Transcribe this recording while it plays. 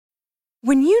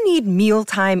When you need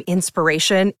mealtime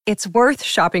inspiration, it's worth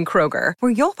shopping Kroger,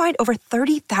 where you'll find over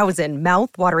 30,000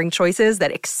 mouth-watering choices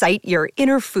that excite your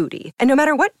inner foodie. And no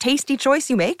matter what tasty choice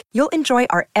you make, you'll enjoy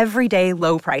our everyday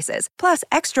low prices, plus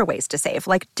extra ways to save,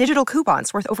 like digital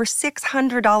coupons worth over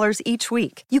 $600 each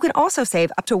week. You can also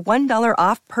save up to $1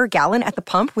 off per gallon at the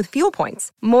pump with fuel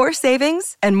points. More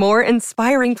savings and more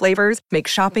inspiring flavors make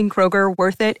shopping Kroger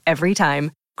worth it every time.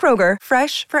 Kroger,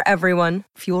 fresh for everyone.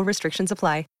 Fuel restrictions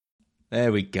apply.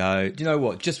 There we go. Do you know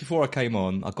what? Just before I came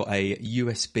on, I got a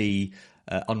USB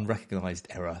unrecognised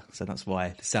error. So that's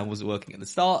why the sound wasn't working at the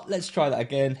start. Let's try that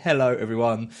again. Hello,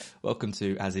 everyone. Welcome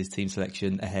to As Is Team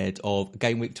Selection ahead of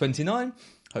Game Week 29.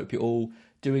 Hope you're all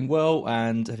doing well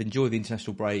and have enjoyed the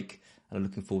international break and are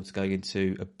looking forward to going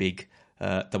into a big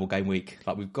double game week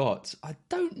like we've got. I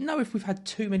don't know if we've had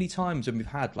too many times when we've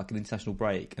had like an international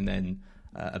break and then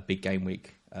a big game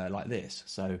week like this.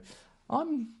 So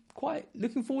I'm quite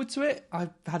looking forward to it.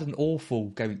 I've had an awful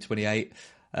Game Week 28,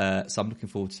 so I'm looking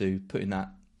forward to putting that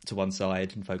to one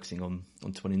side and focusing on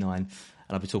 29. And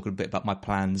I'll be talking a bit about my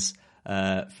plans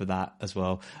for that as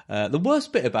well. The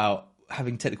worst bit about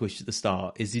having technical issues at the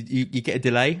start is you get a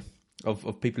delay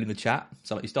of people in the chat.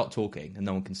 So like you start talking and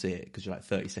no one can see it because you're like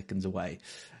 30 seconds away.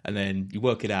 And then you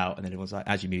work it out and then everyone's like,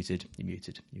 as you're muted.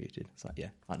 It's like, yeah,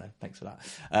 I know. Thanks for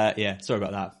that. Yeah, sorry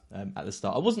about that at the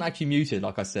start. I wasn't actually muted,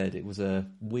 like I said. It was a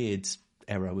weird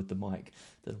error with the mic.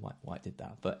 I don't know why it did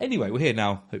that. But anyway, we're here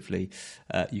now. Hopefully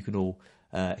you can all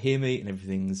hear me and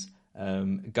everything's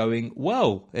going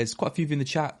well. There's quite a few of you in the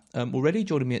chat already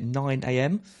joining me at 9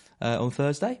 a.m. On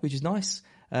Thursday, which is nice.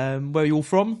 Where are you all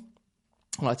from?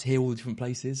 I like to hear all the different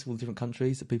places, all the different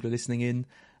countries that people are listening in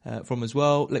from as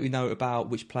well. Let me know about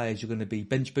which players you're going to be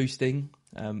bench boosting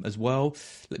as well.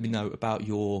 Let me know about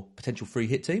your potential free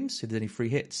hit teams, if there's any free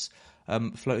hits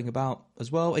floating about as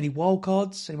well. Any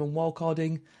wildcards? Anyone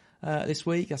wildcarding this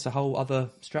week? That's a whole other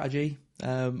strategy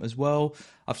as well.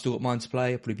 I've still got mine to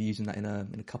play. I'll probably be using that in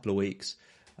a couple of weeks.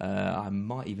 I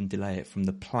might even delay it from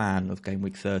the plan of Game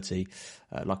Week 30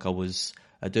 like I was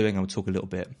doing. I'll talk a little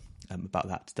bit about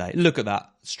that today. Look at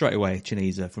that, straight away,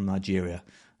 Chinesa from Nigeria.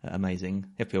 Amazing.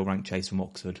 FPL rank chase from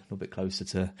Oxford, a little bit closer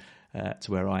to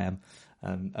where I am.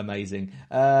 Amazing.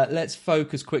 Let's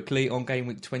focus quickly on Game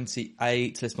Week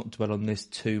 28. Let's not dwell on this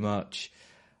too much.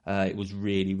 It was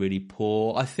really, really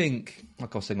poor. I think,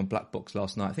 like I was saying on Black Box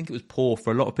last night, I think it was poor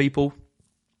for a lot of people,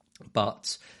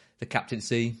 but the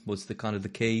captaincy was the kind of the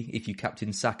key. If you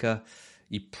captained Saka,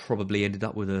 you probably ended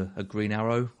up with a green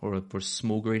arrow or a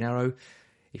small green arrow.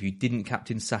 If you didn't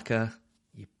captain Saka,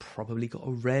 you probably got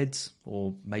a red,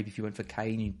 or maybe if you went for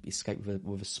Kane, you escaped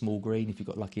with a small green if you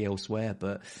got lucky elsewhere.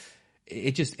 But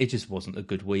it just wasn't a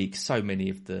good week. So many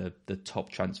of the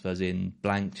top transfers in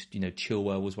blanked. You know,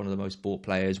 Chilwell was one of the most bought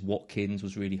players. Watkins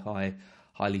was really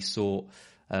highly sought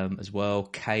as well.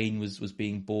 Kane was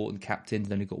being bought and captained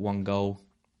and only got one goal.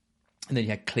 And then you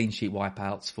had clean sheet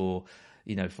wipeouts for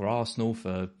Arsenal,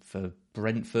 for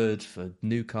Brentford, for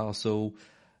Newcastle.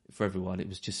 For everyone, it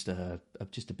was just a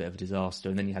bit of a disaster.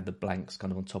 And then you had the blanks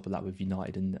kind of on top of that with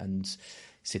United and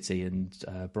City and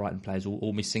Brighton players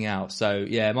all missing out. So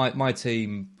yeah, my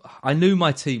team, I knew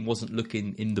my team wasn't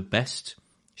looking in the best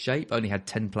shape. I only had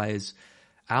 10 players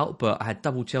out, but I had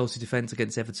double Chelsea defence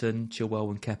against Everton, Chilwell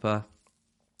and Kepa,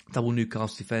 double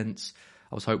Newcastle defence.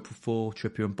 I was hopeful for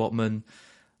Trippier and Botman.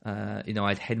 I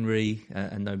had Henry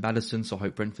and no Maddison, so I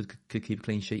hope Brentford could keep a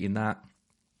clean sheet in that.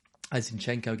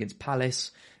 Zinchenko against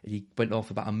Palace. He went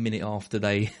off about a minute after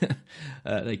they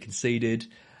conceded.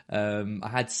 I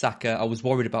had Saka. I was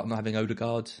worried about not having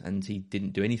Odegaard, and he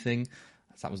didn't do anything.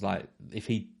 So that was like, if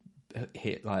he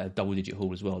hit like a double-digit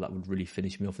haul as well, that would really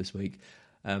finish me off this week.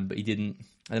 But he didn't.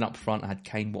 And then up front, I had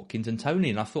Kane, Watkins and Toney.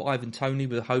 And I thought Ivan Toney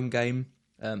with a home game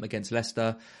against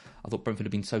Leicester. I thought Brentford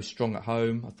had been so strong at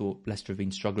home. I thought Leicester had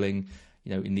been struggling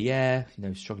in the air,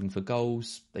 struggling for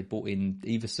goals. They brought in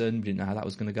Everson. We didn't know how that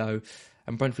was going to go.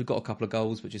 And Brentford got a couple of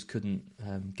goals, but just couldn't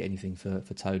get anything for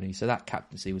Toney. So that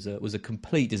captaincy was a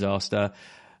complete disaster.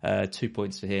 2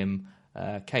 points for him.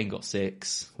 Kane got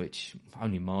 6, which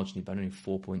only marginally, but only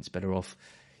 4 points better off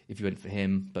if you went for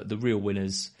him. But the real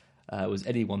winners was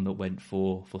anyone that went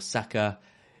for Saka.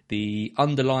 The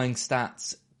underlying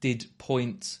stats did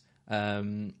point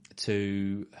they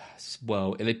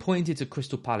pointed to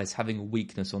Crystal Palace having a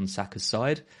weakness on Saka's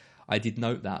side. I did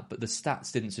note that, but the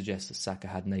stats didn't suggest that Saka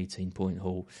had an 18-point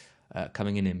haul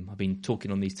coming in him. I've been talking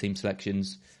on these team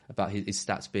selections about his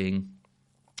stats being,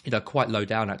 quite low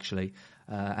down actually,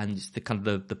 and it's the kind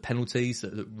of the penalties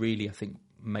that really I think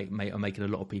are making a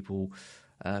lot of people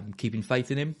keeping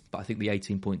faith in him. But I think the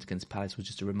 18 points against Palace was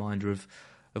just a reminder of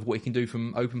of what he can do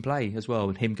from open play as well.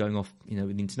 And him going off, in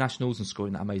the internationals and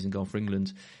scoring that amazing goal for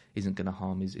England isn't going to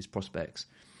harm his prospects.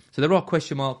 So there are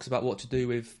question marks about what to do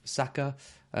with Saka.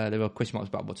 There are question marks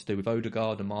about what to do with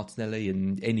Odegaard and Martinelli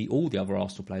and all the other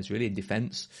Arsenal players really in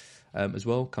defence as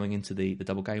well coming into the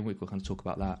double game week. We'll kind of talk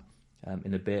about that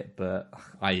in a bit, but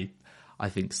I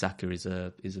think Saka is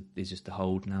just a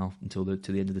hold now until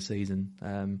to the end of the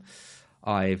season.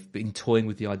 I've been toying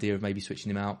with the idea of maybe switching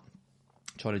him out,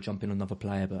 trying to jump in on another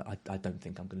player, but I don't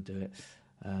think I'm going to do it.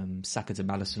 Saka to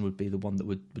Maddison would be the one that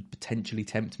would potentially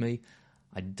tempt me.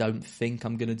 I don't think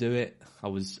I'm going to do it. I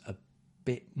was a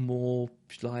bit more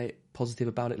positive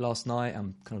about it last night.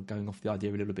 I'm kind of going off the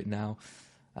idea a little bit now.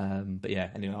 But yeah,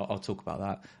 anyway, I'll talk about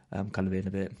that kind of in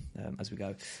a bit as we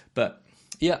go. But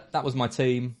yeah, that was my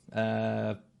team.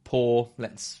 Poor.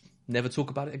 Let's never talk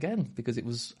about it again because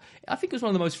I think it was one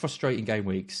of the most frustrating game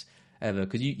weeks ever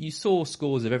because you saw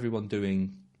scores of everyone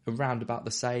doing around about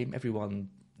the same. Everyone,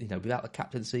 without the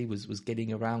captaincy was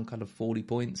getting around kind of 40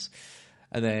 points.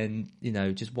 And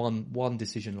then, just one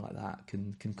decision like that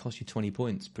can cost you 20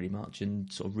 points pretty much and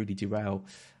sort of really derail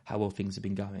how well things have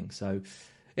been going. So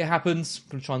it happens.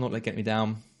 I'm going to try not to let it get me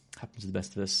down. Happens to the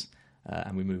best of us.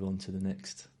 And we move on to the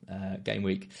next game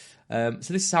week. So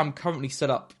this is how I'm currently set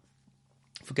up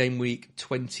for game week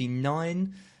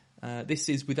 29. This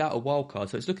is without a wild card,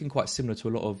 so it's looking quite similar to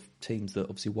a lot of teams that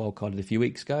obviously wildcarded a few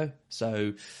weeks ago.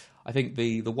 So I think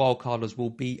the wildcarders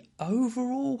will be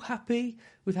overall happy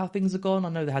with how things have gone. I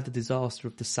know they had the disaster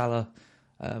of the Salah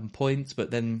points,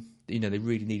 but then they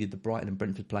really needed the Brighton and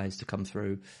Brentford players to come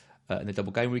through in the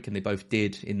double game week, and they both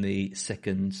did in the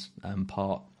second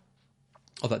part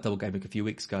of that double game week a few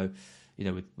weeks ago.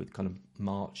 With kind of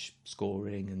March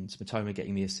scoring and Matoma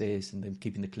getting the assist and then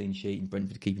keeping the clean sheet and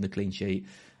Brentford keeping the clean sheet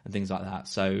and things like that.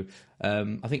 So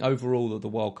I think overall the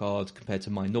wild card compared to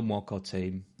my non-wild card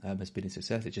team has been a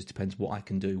success. It just depends what I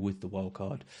can do with the wild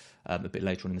card a bit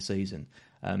later on in the season.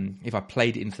 If I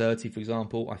played it in 30, for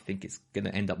example, I think it's going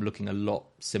to end up looking a lot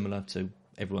similar to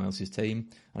everyone else's team.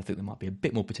 And I think there might be a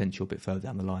bit more potential a bit further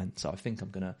down the line. So I think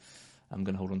I'm going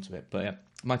to hold on to it. But yeah,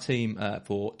 my team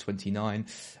for 29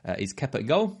 is Kepa in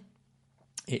goal.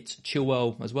 It's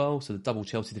Chilwell as well, so the double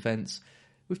Chelsea defence.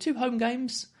 With 2 home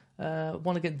games,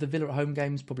 one against the Villa at home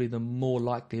games, probably the more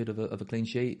likelihood of a clean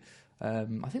sheet.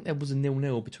 I think there was a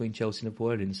 0-0 between Chelsea and Liverpool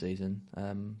earlier in the season,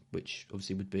 which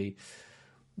obviously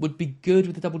would be good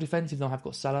with the double defence, even though I have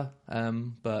got Salah.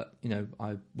 But,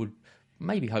 I would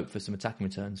maybe hope for some attacking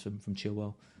returns from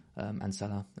Chilwell. And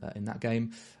Salah in that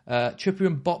game. Trippier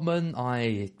and Botman,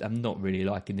 I am not really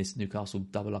liking this Newcastle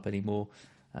double up anymore.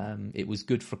 It was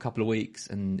good for a couple of weeks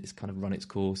and it's kind of run its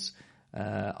course.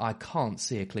 I can't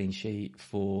see a clean sheet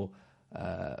for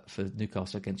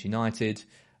Newcastle against United.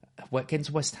 Against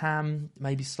West Ham,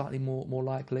 maybe slightly more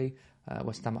likely.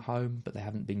 West Ham at home, but they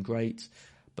haven't been great.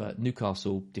 But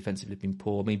Newcastle defensively have been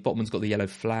poor. I mean, Botman's got the yellow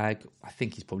flag. I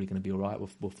think he's probably going to be all right.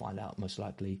 We'll find out most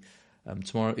likely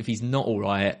tomorrow. If he's not all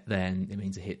right, then it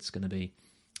means a hit's going to be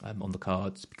on the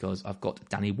cards because I've got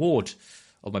Danny Ward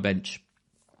on my bench,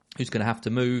 who's going to have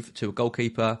to move to a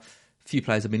goalkeeper. A few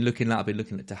players I've been looking at. I've been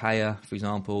looking at De Gea, for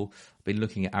example. I've been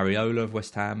looking at Areola of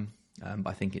West Ham, but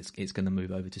I think it's going to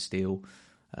move over to Steele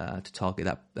to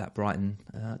target that Brighton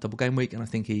double game week, and I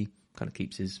think he kind of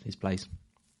keeps his place.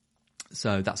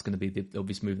 So that's going to be the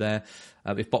obvious move there.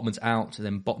 If Botman's out,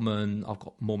 then Botman, I've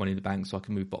got more money in the bank, so I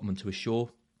can move Botman to a Shaw.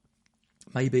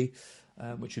 Maybe,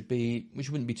 which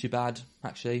wouldn't be too bad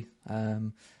actually.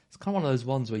 It's kind of one of those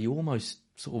ones where you almost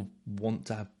sort of want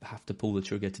to have to pull the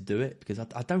trigger to do it because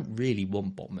I don't really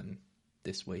want Botman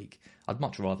this week. I'd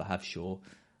much rather have Shaw,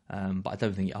 but I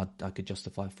don't think I could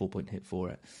justify a 4-point hit for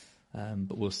it.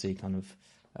 But we'll see kind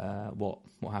of what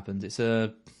happens. It's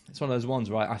one of those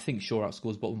ones where I think Shaw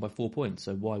outscores Botman by 4 points.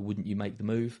 So why wouldn't you make the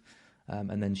move?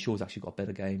 And then Shaw's actually got a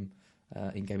better game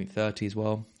in game week 30 as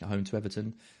well, at home to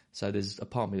Everton. So there's a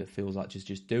part of me that feels like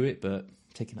just do it, but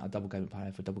taking out a double game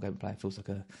player for a double game player feels like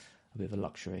a bit of a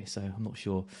luxury. So I'm not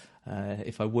sure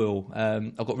if I will.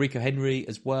 I've got Rico Henry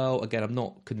as well. Again, I'm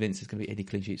not convinced there's going to be any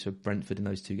clean sheets for Brentford in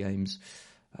those 2 games.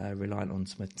 Reliant on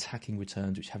some attacking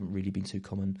returns, which haven't really been too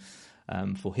common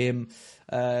for him.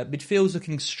 Midfield's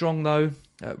looking strong though.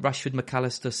 Rashford,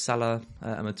 McAllister, Salah,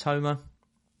 and Matoma.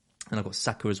 And I've got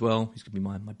Saka as well, who's going to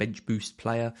be my bench boost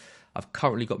player. I've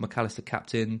currently got McAllister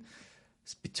captain.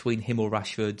 It's between him or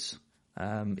Rashford.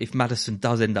 If Maddison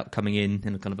does end up coming in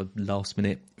a kind of a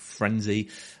last-minute frenzy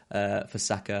for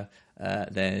Saka,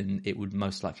 then it would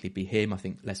most likely be him. I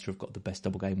think Leicester have got the best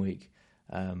double game week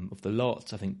of the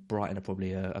lot. I think Brighton are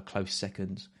probably a close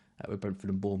second with Brentford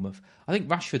and Bournemouth. I think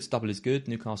Rashford's double is good,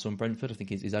 Newcastle and Brentford. I think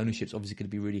his ownership's obviously going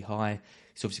to be really high.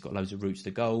 He's obviously got loads of routes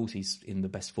to goals. He's in the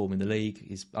best form in the league.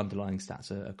 His underlying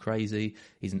stats are crazy.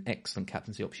 He's an excellent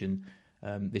captaincy option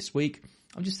this week.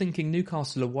 I'm just thinking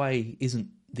Newcastle away isn't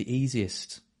the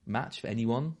easiest match for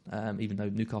anyone, even though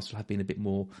Newcastle have been a bit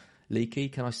more leaky.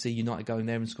 Can I see United going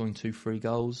there and scoring 2-3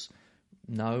 goals?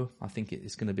 No, I think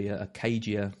it's going to be a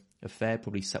cagier affair,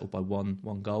 probably settled by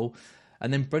one goal.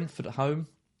 And then Brentford at home.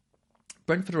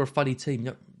 Brentford are a funny team.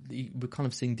 We're kind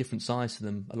of seeing different sides to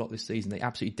them a lot this season. They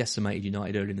absolutely decimated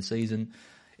United early in the season.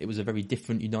 It was a very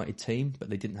different United team, but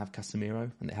they didn't have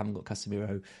Casemiro, and they haven't got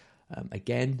Casemiro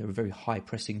again. They're a very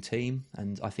high-pressing team,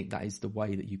 and I think that is the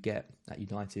way that you get at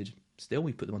United. Still,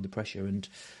 we put them under pressure and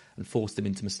force them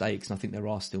into mistakes, and I think there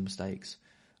are still mistakes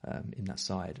in that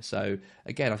side. So,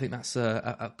 again, I think that's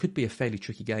could be a fairly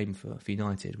tricky game for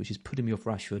United, which is putting me off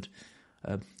Rashford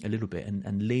a little bit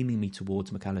and leaning me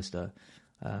towards McAllister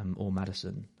or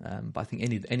Maddison. But I think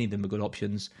any of them are good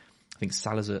options. I think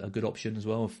Salah's a good option as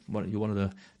well. If you're one of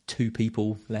the 2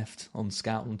 people left on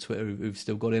Scout on Twitter who've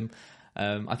still got him.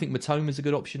 I think Matoma's a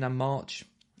good option, and March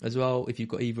as well, if you've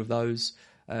got either of those.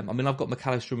 I've got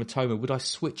McAllister and Matoma. Would I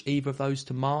switch either of those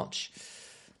to March?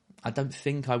 I don't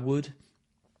think I would.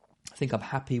 I think I'm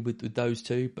happy with those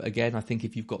 2. But again, I think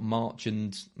if you've got March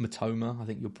and Matoma, I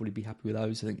think you'll probably be happy with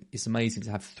those. I think it's amazing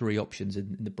to have 3 options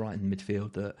in the Brighton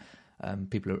midfield that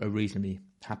people are reasonably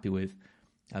happy with.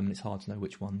 It's hard to know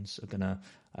which ones are going to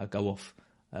go off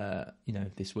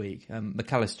this week.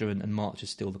 McAllister and March are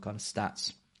still the kind of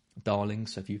stats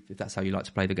darlings. So if that's how you like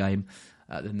to play the game,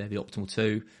 then they're the optimal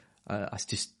 2. I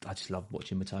just love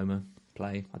watching Matoma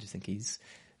play. I just think he's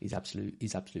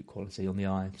absolute quality on the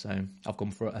eye. So I've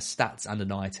gone for a stats and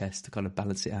an eye test to kind of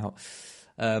balance it out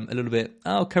a little bit.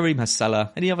 Oh, Kareem has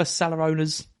Salah. Any other Salah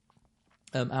owners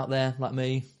out there like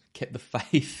me? Kept the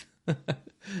faith. I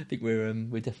think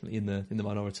we're definitely in the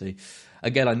minority.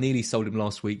 Again, I nearly sold him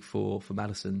last week for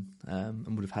Maddison and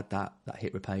would have had that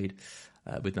hit repaid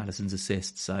with Maddison's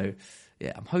assist. So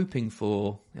yeah, I'm hoping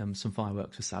for some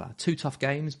fireworks for Salah. 2 tough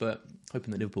games, but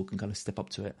hoping that Liverpool can kind of step up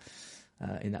to it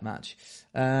in that match.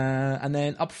 And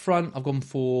then up front, I've gone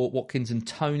for Watkins and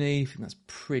Toney. I think that's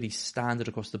pretty standard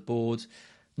across the board.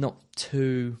 Not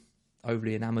too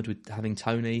overly enamoured with having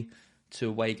Toney. 2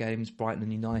 away games, Brighton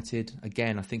and United.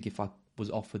 Again, I think if I was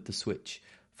offered the switch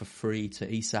for free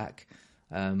to Isak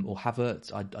or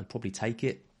Havertz, I'd probably take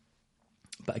it.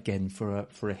 But again, for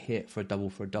a hit, for a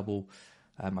double,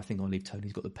 I think I'll leave Tony.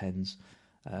 He's got the pens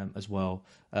as well.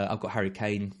 I've got Harry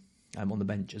Kane on the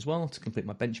bench as well to complete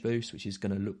my bench boost, which is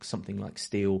going to look something like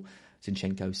Steele,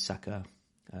 Zinchenko, Saka,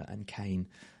 and Kane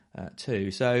too.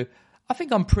 So I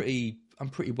think I'm pretty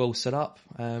well set up.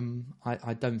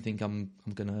 I don't think I'm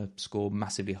going to score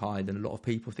massively higher than a lot of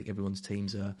people. I think everyone's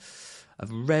teams are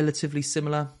relatively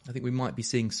similar. I think we might be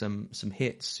seeing some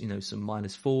hits, some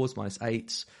 -4s,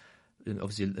 -8s.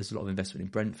 Obviously, there's a lot of investment in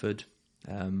Brentford.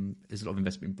 There's a lot of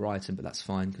investment in Brighton, but that's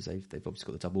fine because they've obviously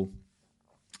got the double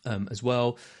as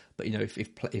well. But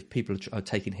if people are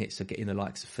taking hits, they're getting the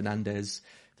likes of Fernandes,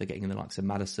 they're getting in the likes of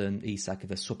Maddison, Isak, if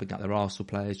they're swapping out their Arsenal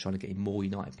players, trying to get in more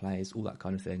United players, all that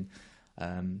kind of thing.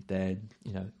 Then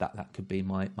that could be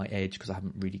my edge because I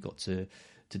haven't really got to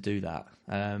do that.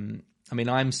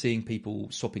 I'm seeing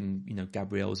people swapping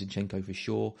Gabriel, Zinchenko for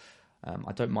Shaw.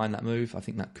 I don't mind that move. I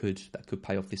think that could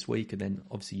pay off this week, and then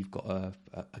obviously you've got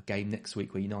a game next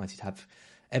week where United have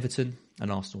Everton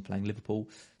and Arsenal playing Liverpool,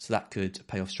 so that could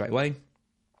pay off straight away.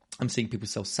 I'm seeing people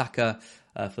sell Saka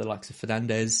for the likes of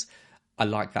Fernandes. I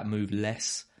like that move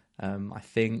less. I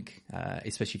think,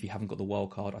 especially if you haven't got the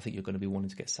wild card, I think you're going to be wanting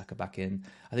to get Saka back in.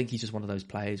 I think he's just one of those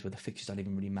players where the fixtures don't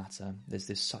even really matter.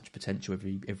 There's such potential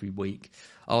every week.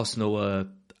 Arsenal are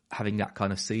having that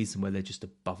kind of season where they're just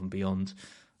above and beyond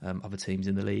other teams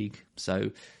in the league.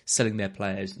 So selling their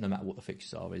players, no matter what the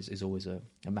fixtures are, is always a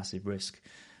massive risk.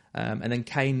 And then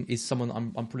Kane is someone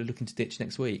I'm probably looking to ditch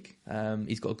next week.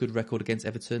 He's got a good record against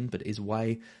Everton, but it is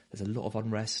away. There's a lot of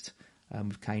unrest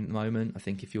with Kane at the moment. I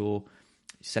think if you're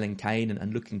selling Kane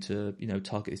and looking to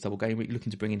target this double game week,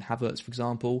 looking to bring in Havertz, for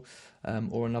example,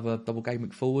 or another double game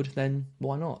week forward, then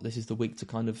why not? This is the week to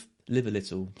kind of live a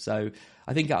little. So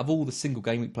I think out of all the single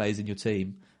game week players in your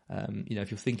team,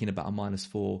 if you're thinking about a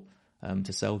 -4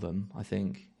 to sell them, I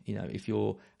think if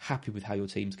you're happy with how your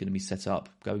team's going to be set up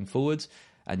going forward,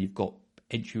 and you've got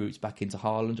entry routes back into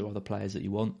Haaland or other players that you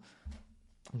want,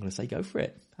 I'm going to say go for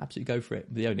it. Absolutely go for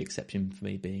it. The only exception for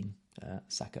me being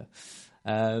Saka.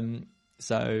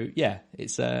 So yeah,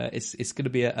 it's going to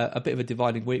be a bit of a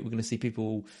dividing week. We're going to see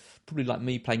people probably like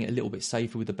me playing it a little bit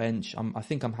safer with the bench. I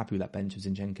think I'm happy with that bench of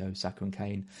Zinchenko, Saka and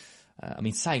Kane. I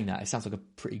mean, saying that, it sounds like a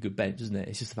pretty good bench, doesn't it?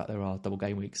 It's just the fact there are double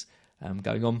game weeks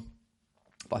going on.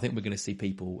 But I think we're going to see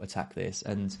people attack this.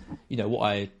 And, you know, what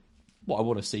I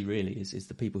want to see really is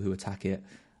the people who attack it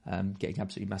getting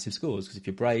absolutely massive scores. Because if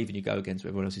you're brave and you go against what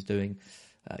everyone else is doing,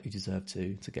 you deserve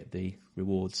to get the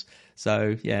rewards.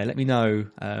 So, yeah, let me know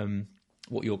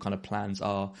what your kind of plans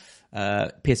are.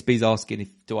 PSB's asking,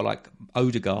 do I like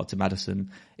Odegaard to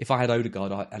Maddison? If I had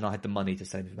Odegaard and I had the money to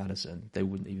sell him for Maddison, there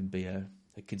wouldn't even be a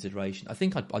consideration. I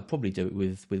think I'd probably do it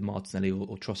with Martinelli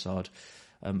or Trossard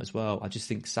as well. I just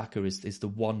think Saka is the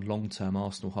one long-term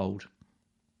Arsenal hold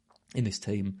in this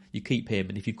team. You keep him,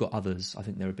 and if you've got others, I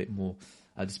think they're a bit more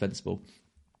dispensable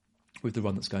with the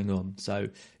run that's going on. So,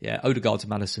 yeah, Odegaard to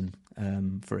Maddison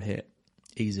for a hit.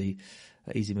 Easy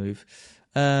move.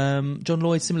 John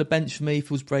Lloyd, similar bench for me,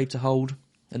 feels brave to hold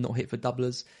and not hit for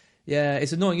doublers. Yeah,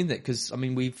 it's annoying, isn't it? Because, I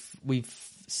mean, we've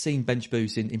seen bench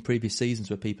boosts in previous seasons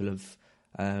where people have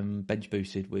bench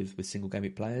boosted with single game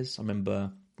week players. I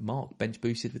remember Mark bench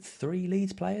boosted with 3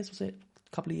 Leeds players, was it?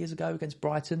 A couple of years ago against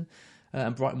Brighton.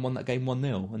 And Brighton won that game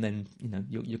 1-0. And then, you know,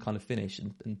 you're kind of finished.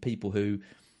 And people who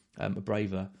are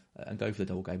braver and go for the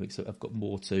double game week so have got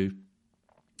more to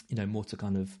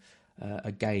kind of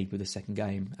gain with the second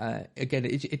game. Again,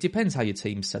 it depends how your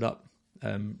team's set up,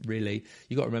 really.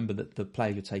 You've got to remember that the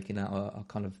players you're taking out are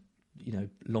kind of, you know,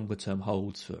 longer term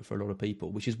holds for a lot of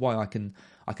people, which is why I can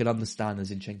understand the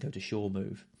Zinchenko to Shaw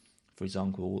move, for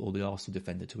example, or the Arsenal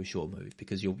defender to a Shaw move,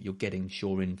 because you're getting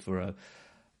Shaw in for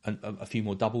a few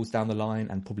more doubles down the line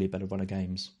and probably a better run of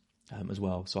games as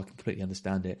well. So I can completely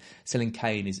understand it. Selling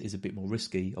Kane is a bit more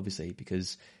risky, obviously,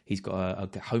 because he's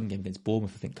got a home game against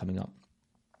Bournemouth, I think, coming up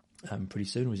pretty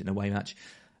soon, or is it an away match?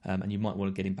 And you might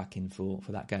want to get him back in for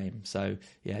that game. So,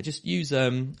 yeah, just use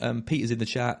Peter's in the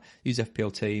chat, use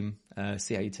FPL team,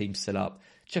 see how your team's set up.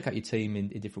 Check out your team in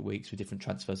different weeks with different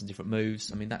transfers and different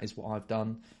moves. I mean, that is what I've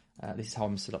done. This is how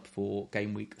I'm set up for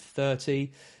game week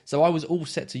 30. So I was all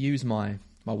set to use my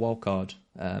wild card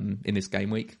in this game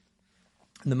week.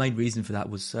 And the main reason for that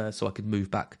was so I could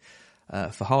move back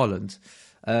for Haaland.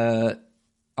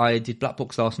 I did Black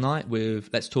Box last night with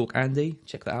Let's Talk Andy.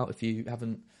 Check that out if you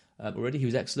haven't already. He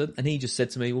was excellent. And he just said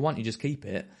to me, well, why don't you just keep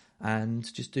it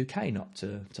and just do Kane up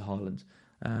to Haaland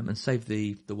and save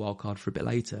the wild card for a bit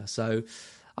later. So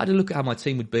I had a look at how my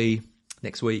team would be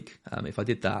next week if I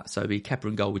did that. So it'd be Kepa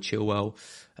and goal with Chilwell,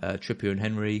 Trippier and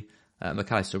Henry,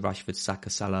 McAllister, Rashford,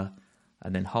 Saka, Salah,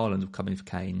 and then Haaland will come in for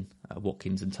Kane,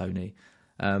 Watkins and Tony.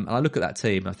 And I look at that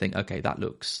team and I think, okay, that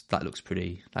looks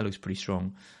pretty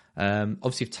strong.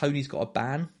 Obviously, if Tony's got a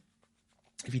ban,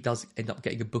 if he does end up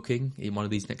getting a booking in one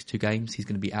of these next 2 games, he's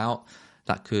going to be out.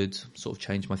 That could sort of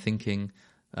change my thinking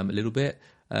a little bit.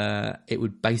 It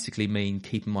would basically mean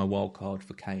keeping my wild card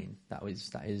for Kane. That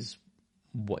is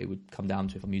what it would come down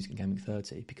to if I'm using Game Week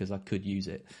 30, because I could use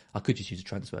it. I could just use a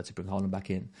transfer to bring Haaland back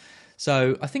in.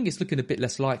 So I think it's looking a bit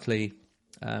less likely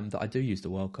that I do use the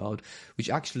wild card, which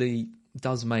actually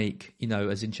does make, you know,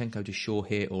 a Zinchenko to Shaw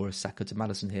hit or a Saka to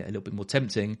Maddison hit a little bit more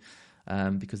tempting,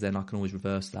 because then I can always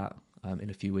reverse that in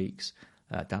a few weeks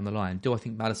down the line. Do I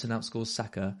think Maddison outscores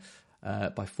Saka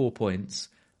by 4 points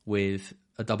with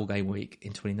a double game week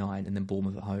in 29 and then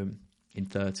Bournemouth at home in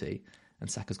 30,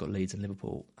 and Saka's got Leeds and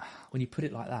Liverpool? When you put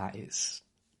it like that, it's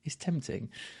tempting,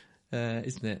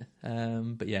 isn't it?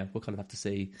 But yeah, we'll kind of have to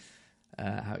see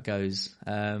how it goes.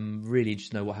 Really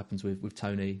interested to know what happens with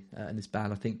Tony and this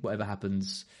ban. I think whatever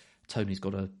happens, Tony's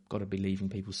got to be leaving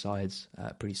people's sides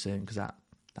pretty soon, because that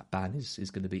ban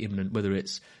is going to be imminent. Whether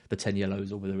it's the 10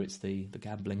 yellows or whether it's the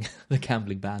gambling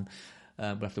ban,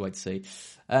 we'll have to wait to see.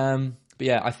 But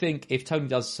yeah, I think if Tony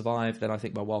does survive, then I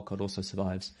think my wildcard also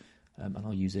survives, and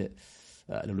I'll use it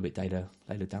a little bit later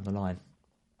down the line.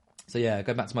 So yeah,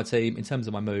 going back to my team in terms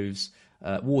of my moves,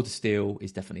 Ward to Steele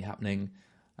is definitely happening.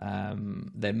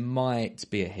 There might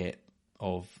be a hit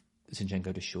of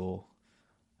Zinchenko to Shaw.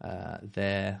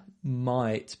 There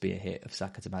might be a hit of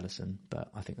Saka to Maddison, but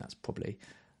I think that's probably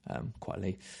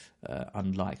quite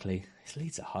unlikely. It's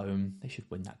Leeds at home. They should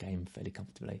win that game fairly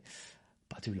comfortably.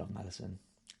 But I do love Maddison.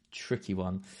 Tricky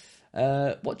one.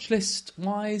 Watch list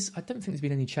wise, I don't think there's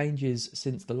been any changes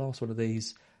since the last one of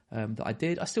these that I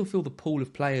did. I still feel the pool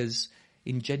of players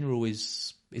in general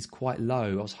is quite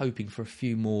low. I was hoping for a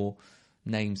few more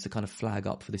names to kind of flag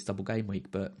up for this double game week,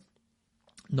 but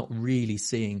not really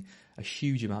seeing a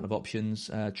huge amount of options.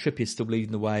 Trippier's still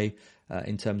leading the way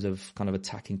in terms of kind of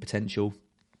attacking potential.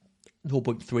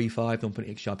 0.35,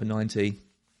 0.8 sharp and 90.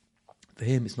 For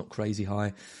him, it's not crazy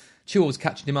high. Chilwell's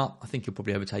catching him up. I think he'll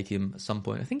probably overtake him at some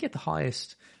point. I think he had the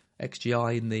highest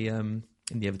XGI in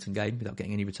the Everton game without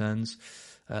getting any returns.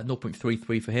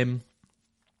 0.33 for him.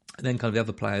 And then kind of the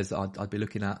other players that I'd be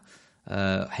looking at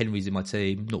Henry's in my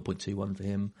team, 0.21 for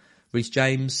him. Reece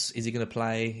James, is he going to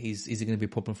play? Is he going to be a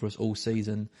problem for us all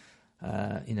season?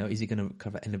 Is he going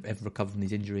to ever recover from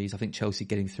these injuries? I think Chelsea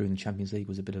getting through in the Champions League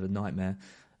was a bit of a nightmare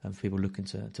for people looking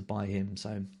to buy him. So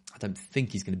I don't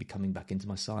think he's going to be coming back into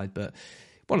my side, but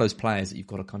one of those players that you've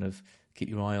got to kind of keep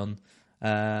your eye on.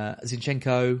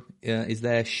 Zinchenko is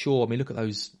there, sure. I mean, look at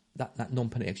those. That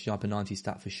non-penalty XGI per 90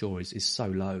 stat for sure is so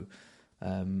low.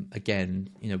 Again,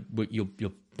 you're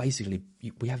basically,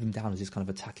 we have him down as this kind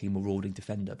of attacking, marauding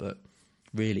defender, but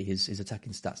really his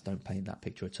attacking stats don't paint that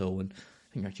picture at all. And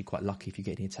I think you're actually quite lucky if you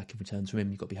get any attacking returns from him.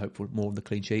 You've got to be hopeful more on the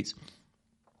clean sheets.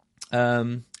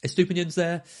 Estupinian's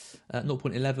there,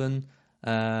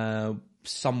 0.11.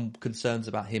 Some concerns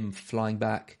about him flying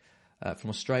back from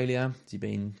Australia. Has he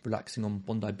been relaxing on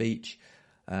Bondi Beach?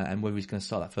 And whether he's going to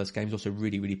start that first game. He's also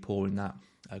really, really poor in that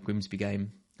Grimsby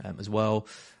game as well.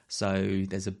 So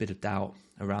there's a bit of doubt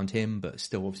around him, but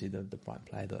still obviously the prime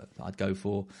player that I'd go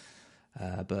for.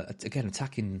 But again,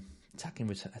 attacking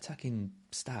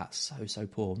stats, so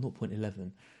poor,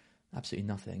 0.11. Absolutely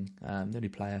nothing. The only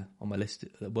player on my list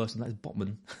worse than that is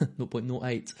Botman,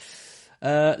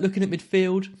 0.08. Looking at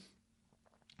midfield,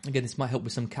 again, this might help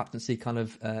with some captaincy kind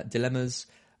of dilemmas.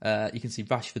 You can see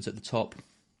Rashford's at the top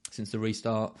since the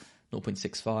restart,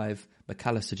 0.65.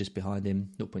 McAllister just behind him,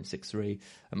 0.63.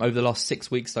 Over the last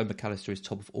 6 weeks, though, McAllister is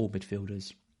top of all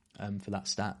midfielders for that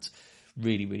stat.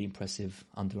 Really, really impressive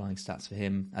underlying stats for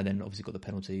him. And then obviously got the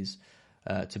penalties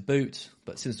to boot.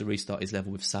 But since the restart, he's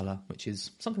level with Salah, which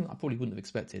is something I probably wouldn't have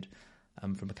expected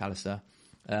from McAllister.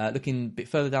 Looking a bit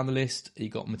further down the list, you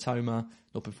got Matoma,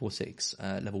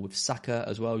 0.46, level with Saka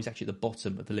as well. He's actually at the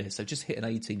bottom of the list. So just hit an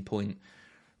 18-point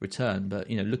return. But,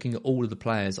 looking at all of the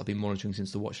players I've been monitoring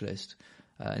since the watch list,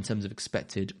 in terms of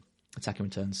expected attacking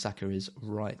returns, Saka is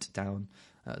right down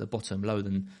at the bottom, lower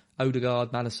than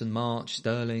Odegaard, Maddison, March,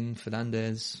 Sterling,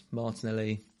 Fernandes,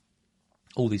 Martinelli,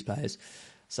 all these players.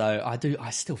 So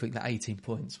I still think that 18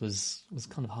 points was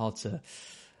kind of hard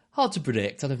to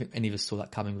predict. I don't think any of us saw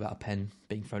that coming without a pen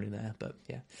being thrown in there, but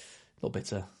yeah, not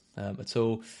bitter at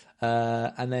all.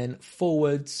 And then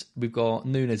forwards, we've got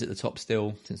Nunes at the top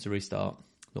still since the restart,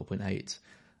 0.8.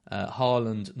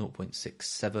 Haaland,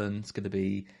 0.67. It's going to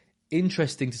be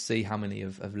interesting to see how many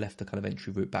have left the kind of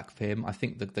entry route back for him. I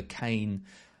think the Kane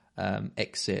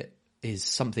exit is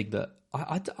something that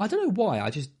I don't know why. I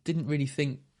just didn't really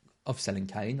think of selling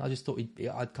Kane. I just thought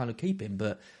I'd kind of keep him.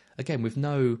 But again, with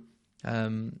no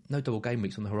double game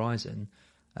weeks on the horizon,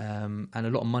 and a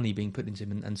lot of money being put into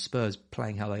him and Spurs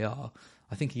playing how they are,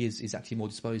 I think he is actually more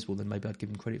disposable than maybe I'd give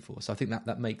him credit for. So I think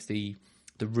that makes the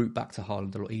route back to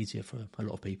Haaland a lot easier for a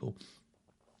lot of people.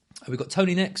 We've got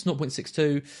Tony next,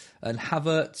 0.62, and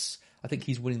Havertz. I think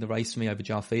he's winning the race for me over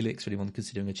João Felix, for anyone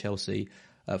considering a Chelsea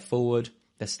forward.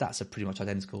 Their stats are pretty much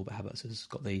identical, but Havertz has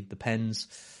got the pens.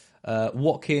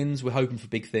 Watkins, we're hoping for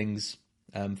big things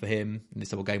for him in this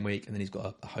double game week, and then he's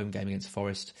got a home game against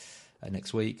Forest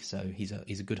next week, so he's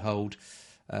a good hold.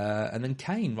 And then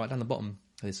Kane, right down the bottom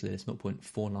of this list,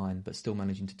 0.49, but still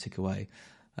managing to tick away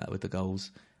with the goals.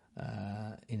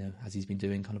 As he's been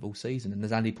doing kind of all season. And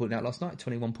as Andy pointed out last night,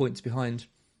 21 points behind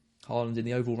Haaland in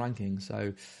the overall ranking.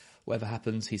 So whatever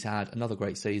happens, he's had another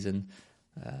great season,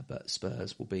 but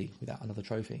Spurs will be without another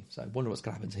trophy. So I wonder what's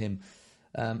going to happen to him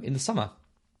in the summer.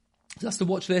 So that's the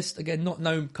watch list. Again,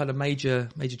 no kind of major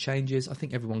changes. I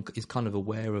think everyone is kind of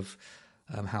aware of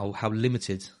how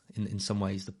limited in some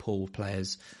ways the pool of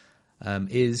players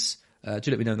is.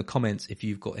 Do let me know in the comments if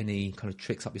you've got any kind of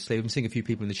tricks up your sleeve. I'm seeing a few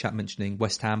people in the chat mentioning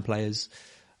West Ham players,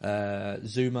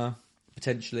 Zuma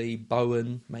potentially,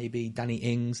 Bowen maybe, Danny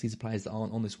Ings. These are players that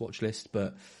aren't on this watch list,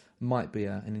 but might be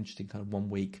an interesting kind of 1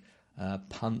 week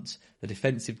punt. The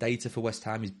defensive data for West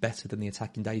Ham is better than the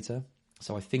attacking data,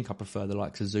 so I think I prefer the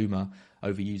likes of Zuma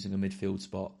over using a midfield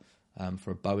spot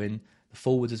for a Bowen. The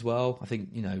forwards as well. I think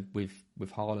with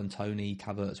Haaland, Tony,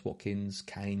 Havertz, Watkins,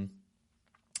 Kane,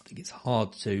 I think it's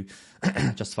hard to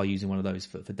justify using one of those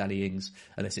for Danny Ings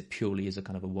unless it purely is a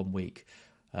kind of a 1 week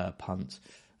punt.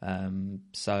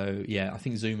 So yeah, I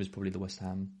think Zoom is probably the West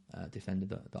Ham defender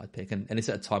that I'd pick, and it's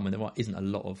at a time when there isn't a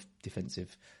lot of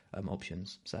defensive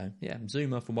options. So yeah,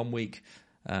 Zuma for 1 week,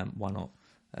 why not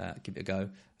give it a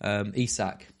go?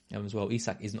 Isak as well.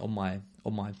 Isak isn't on my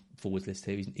forwards list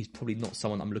here. He's probably not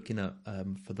someone I'm looking at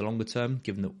for the longer term,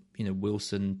 given that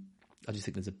Wilson. I just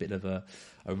think there's a bit of a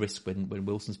risk when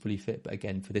Wilson's fully fit. But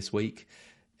again, for this week,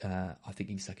 I think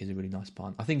Isak is a really nice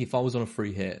punt. I think if I was on a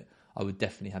free hit, I would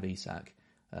definitely have Isak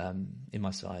in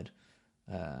my side,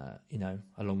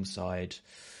 alongside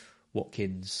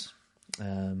Watkins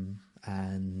and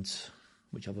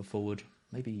which other forward?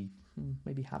 Maybe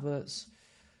Havertz.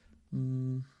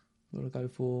 What do I go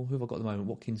for? Who have I got at the moment?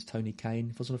 Watkins, Tony, Kane.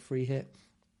 If I was on a free hit.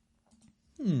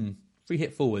 Free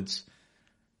hit forwards.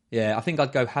 Yeah, I think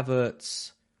I'd go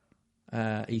Havertz,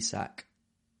 Isak,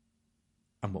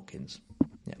 and Watkins.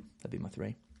 Yeah, that'd be my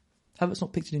three. Havertz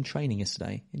not picked it in training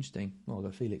yesterday. Interesting. Well, I'll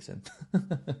go Felix then.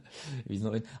 If he's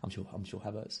not in, I'm sure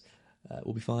Havertz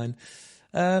will be fine.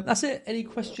 That's it. Any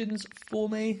questions for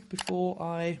me before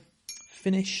I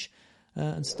finish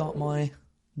and start my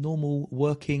normal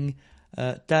working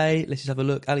day? Let's just have a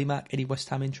look. Ali Mac, any West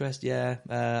Ham interest? Yeah.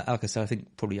 Like I said, I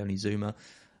think probably only Zuma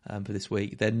for this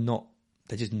week. They're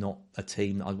just not a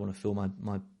team that I'd want to fill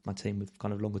my team with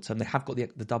kind of longer term. They have got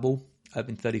the double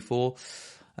in 34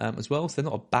 as well, so they're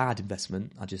not a bad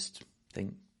investment. I just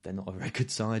think they're not a very good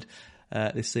side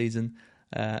this season.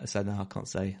 So no, I can't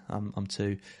say I'm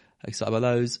too excited about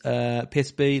those.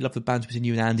 PSB, love the banter between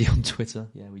you and Andy on Twitter.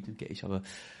 Yeah, we do get each other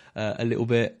a little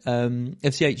bit.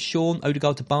 FCH, Sean,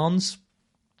 Odegaard to Barnes.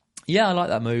 Yeah, I like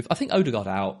that move. I think Odegaard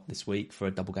out this week for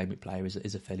a double game week player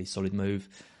is a fairly solid move.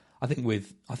 I think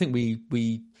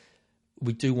we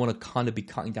do want to kind of be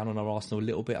cutting down on our Arsenal a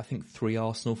little bit. I think 3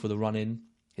 Arsenal for the run-in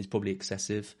is probably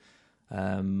excessive.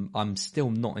 I'm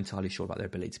still not entirely sure about their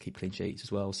ability to keep clean sheets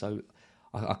as well. So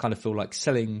I kind of feel like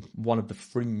selling one of the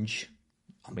fringe,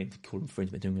 I mean, call them fringe,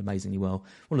 they're doing amazingly well.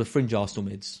 One of the fringe Arsenal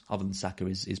mids, other than Saka,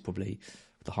 is probably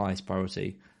the highest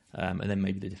priority. And then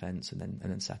maybe the defence and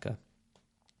then Saka.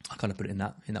 I kind of put it in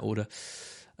that order.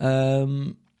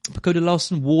 Pagoda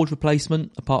Larson, Ward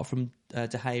replacement, apart from De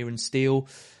Gea and Steele.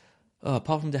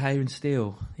 Apart from De Gea and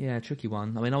Steele, yeah, tricky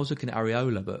one. I mean, I was looking at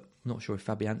Areola, but I'm not sure if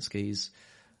Fabianski's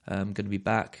going to be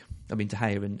back. I mean, De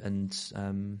Gea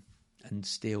and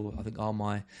Steele, I think, are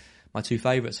my 2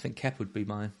 favourites. I think Kep would be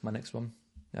my next one,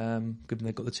 given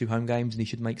they've got the 2 home games and he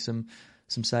should make some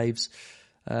saves.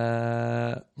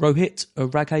 Rohit,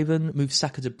 Raghaven, moves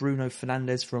Saka to Bruno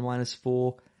Fernandes for a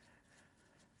 -4.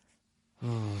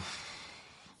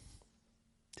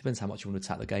 Depends how much you want to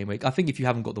attack the game week. I think if you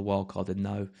haven't got the wild card, then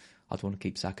no, I'd want to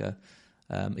keep Saka.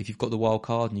 If you've got the wild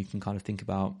card and you can kind of think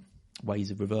about ways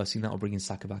of reversing that or bringing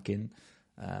Saka back in,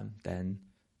 then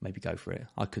maybe go for it.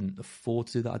 I couldn't afford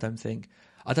to do that, I don't think.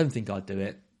 I don't think I'd do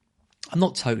it. I'm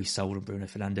not totally sold on Bruno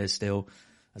Fernandes still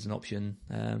as an option,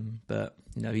 but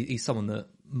you know, he's someone that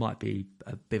might be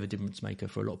a bit of a difference maker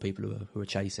for a lot of people who are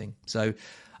chasing. So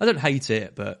I don't hate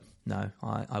it, but no,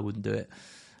 I wouldn't do it.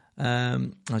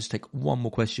 I'll just take one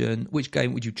more question. Which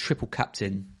game would you triple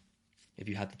captain if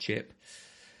you had the chip?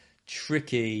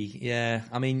 Tricky, yeah.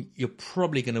 I mean, you're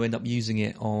probably going to end up using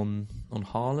it on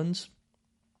Haaland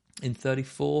in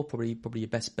 34. Probably your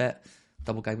best bet.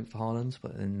 Double game for Haaland,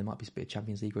 but then there might be a bit of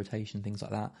Champions League rotation, things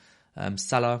like that.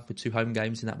 Salah with 2 home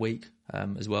games in that week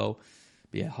as well.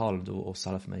 But yeah, Haaland or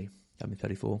Salah for me. That'd be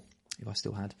 34 if I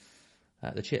still had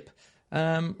the chip.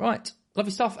 Right.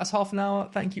 Lovely stuff. That's half an hour.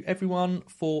 Thank you everyone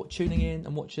for tuning in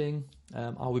and watching.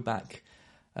 I'll be back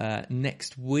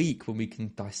next week when we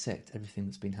can dissect everything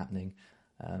that's been happening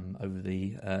over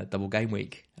the double game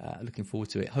week. Looking forward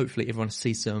to it. Hopefully everyone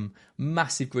sees some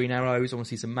massive green arrows. I want to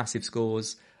see some massive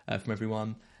scores from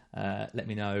everyone. Let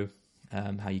me know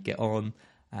how you get on,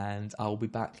 and I'll be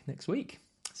back next week.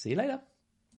 See you later.